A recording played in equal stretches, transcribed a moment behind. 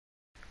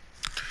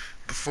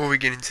Before we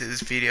get into this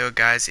video,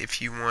 guys,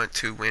 if you want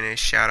to win a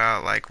shout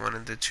out like one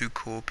of the two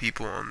cool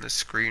people on the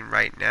screen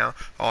right now,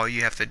 all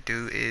you have to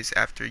do is,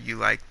 after you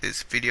like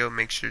this video,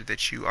 make sure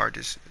that you are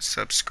just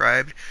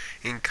subscribed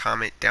and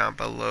comment down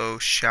below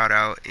shout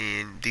out,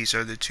 and these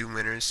are the two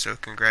winners. So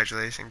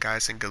congratulations,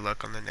 guys, and good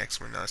luck on the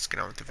next one. Now let's get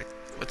on with the video.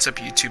 What's up,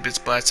 YouTube? It's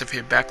Blast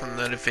here, back with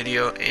another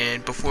video.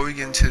 And before we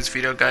get into this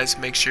video, guys,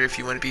 make sure if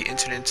you want to be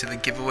entered into the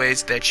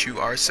giveaways that you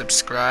are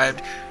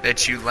subscribed,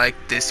 that you like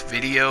this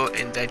video,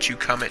 and that you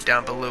comment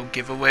down below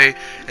giveaway.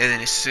 And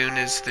then as soon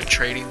as the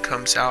trading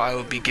comes out, I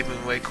will be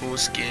giving away cool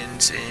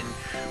skins and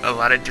a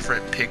lot of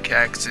different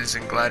pickaxes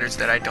and gliders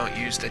that I don't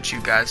use that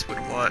you guys would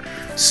want.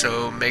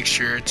 So make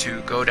sure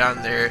to go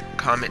down there,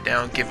 comment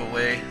down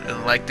giveaway,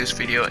 and like this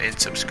video and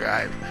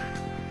subscribe.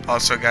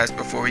 Also, guys,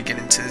 before we get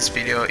into this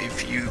video,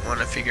 if you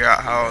want to figure out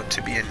how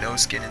to be a no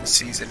skin in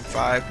season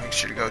 5, make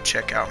sure to go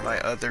check out my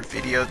other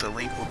video. The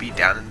link will be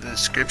down in the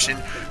description.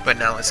 But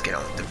now let's get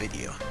on with the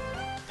video.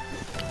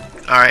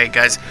 Alright,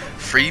 guys,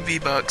 free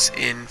V-Bucks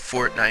in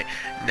Fortnite.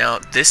 Now,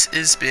 this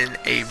has been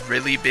a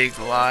really big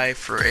lie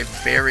for a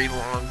very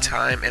long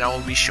time, and I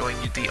will be showing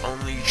you the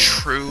only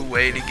true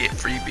way to get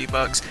free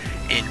V-Bucks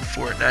in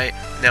Fortnite.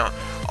 Now,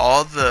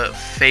 all the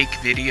fake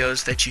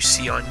videos that you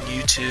see on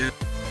YouTube,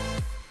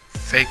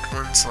 fake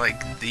ones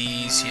like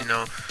these, you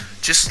know,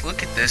 just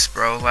look at this,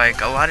 bro.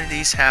 Like, a lot of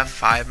these have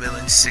 5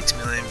 million, 6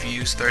 million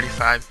views,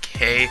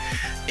 35k,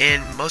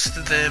 and most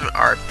of them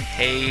are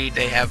paid.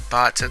 They have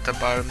bots at the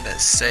bottom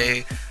that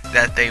say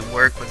that they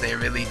work when they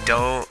really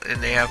don't,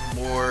 and they have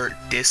more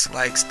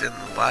dislikes than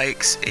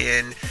likes,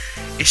 and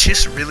it's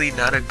just really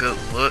not a good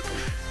look.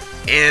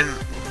 And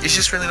it's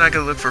just really not a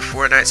good look for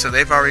Fortnite. So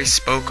they've already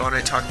spoke on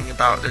it, talking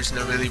about there's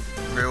no really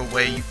real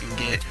way you can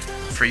get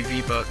free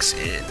V-Bucks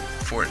in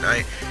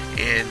Fortnite,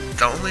 and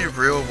the only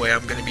real way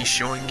I'm going to be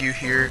showing you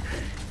here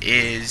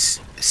is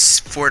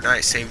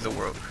Fortnite Save the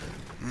World.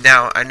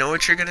 Now, I know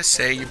what you're going to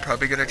say. You're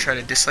probably going to try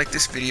to dislike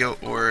this video,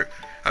 or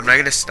I'm not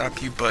going to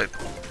stop you, but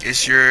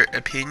it's your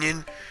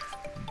opinion.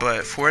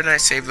 But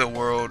Fortnite Save the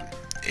World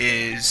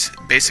is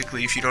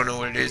basically, if you don't know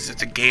what it is,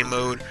 it's a game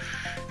mode.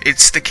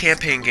 It's the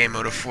campaign game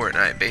mode of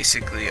Fortnite.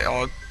 Basically,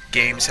 all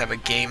games have a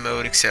game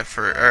mode except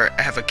for, or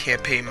have a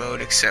campaign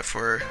mode except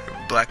for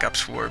Black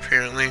Ops 4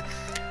 apparently.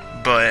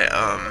 But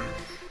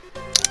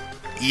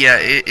yeah,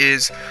 it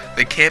is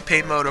the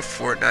campaign mode of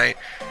Fortnite,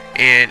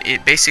 and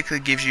it basically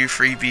gives you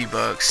free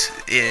V-Bucks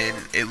in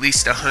at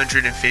least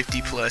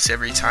 150 plus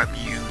every time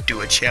you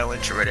do a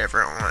challenge or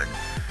whatever on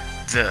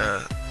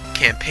the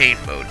campaign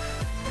mode.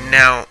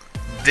 Now,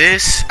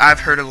 this,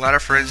 I've heard a lot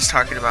of friends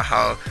talking about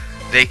how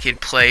they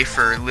could play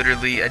for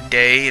literally a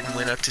day and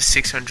win up to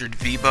 600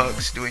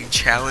 V-Bucks doing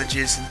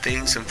challenges and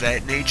things of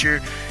that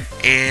nature.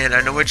 And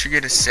I know what you're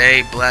gonna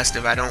say, Blast,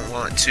 if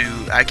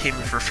I came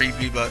in for free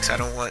V-Bucks, I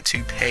don't want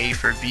to pay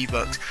for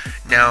V-Bucks.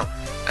 Now,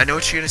 I know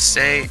what you're gonna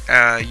say,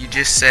 you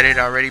just said it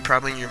already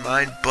probably in your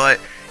mind, but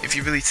if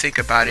you really think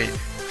about it,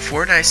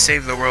 Fortnite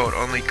Save the World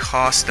only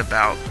cost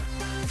about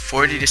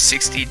 $40 to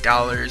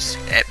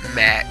 $60 at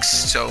max,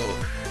 so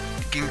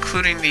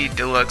including the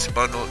deluxe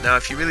bundle. Now,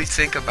 if you really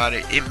think about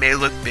it, it may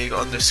look big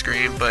on the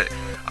screen, but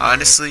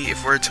honestly,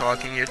 if we're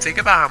talking here, think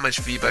about how much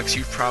V-Bucks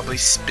you've probably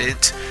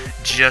spent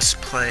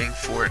just playing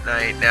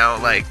Fortnite. Now,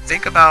 like,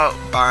 think about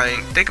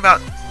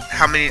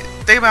how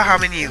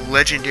many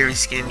legendary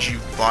skins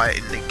you've bought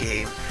in the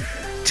game.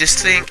 Just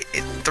think,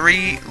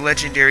 3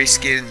 legendary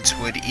skins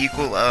would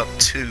equal up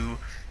to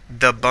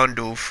the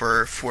bundle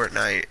for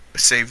Fortnite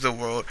Save the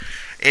World.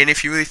 And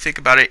if you really think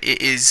about it,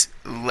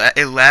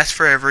 it lasts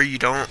forever.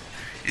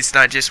 It's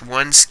not just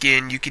one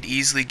skin. You could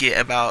easily get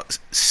about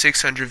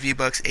 600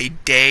 V-Bucks a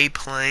day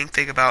playing.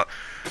 Think about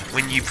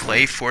when you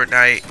play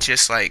Fortnite,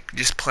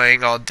 just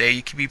playing all day.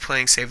 You could be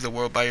playing Save the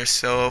World by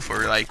yourself,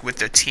 or like with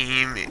a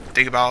team.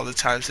 Think about all the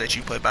times that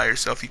you play by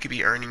yourself. You could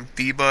be earning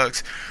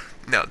V-Bucks.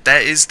 Now,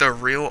 that is the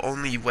real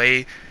only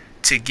way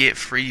to get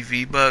free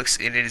V-Bucks,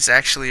 and it is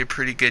actually a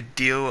pretty good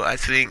deal. I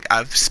think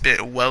I've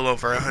spent well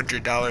over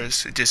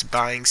 $100 just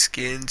buying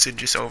skins and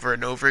just over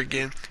and over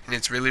again, and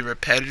it's really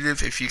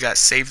repetitive. If you got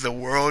Save the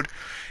World,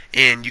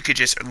 and you could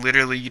just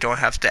literally, you don't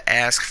have to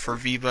ask for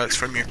V-Bucks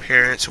from your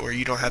parents, or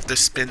you don't have to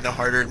spend the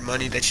hard-earned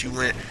money that you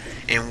went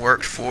and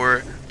worked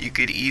for. You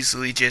could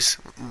easily just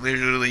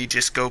literally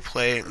just go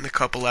play in a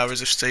couple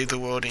hours of Save the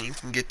World, and you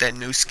can get that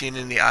new skin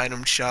in the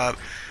item shop.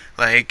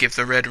 Like if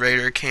the Red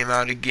Raider came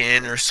out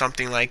again or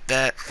something like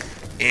that.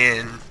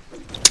 And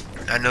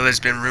I know there's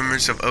been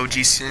rumors of OG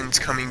skins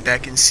coming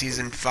back in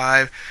season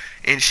 5,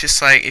 and it's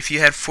just like, if you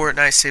had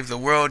Fortnite Save the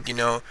World, you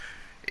know,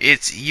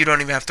 you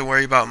don't even have to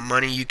worry about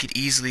money. You could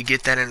easily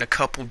get that in a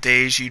couple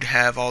days. You'd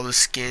have all the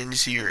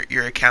skins,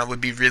 your account would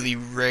be really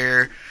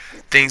rare,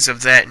 things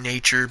of that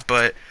nature.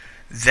 But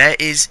that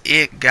is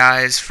it,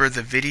 guys, for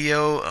the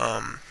video.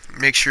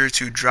 Make sure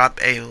to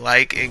drop a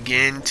like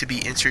again to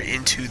be entered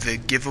into the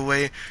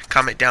giveaway.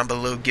 Comment down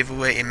below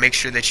giveaway, and make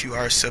sure that you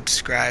are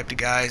subscribed,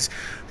 guys.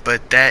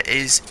 But that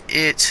is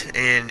it,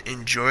 and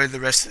enjoy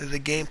the rest of the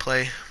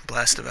gameplay.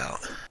 Blast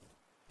about.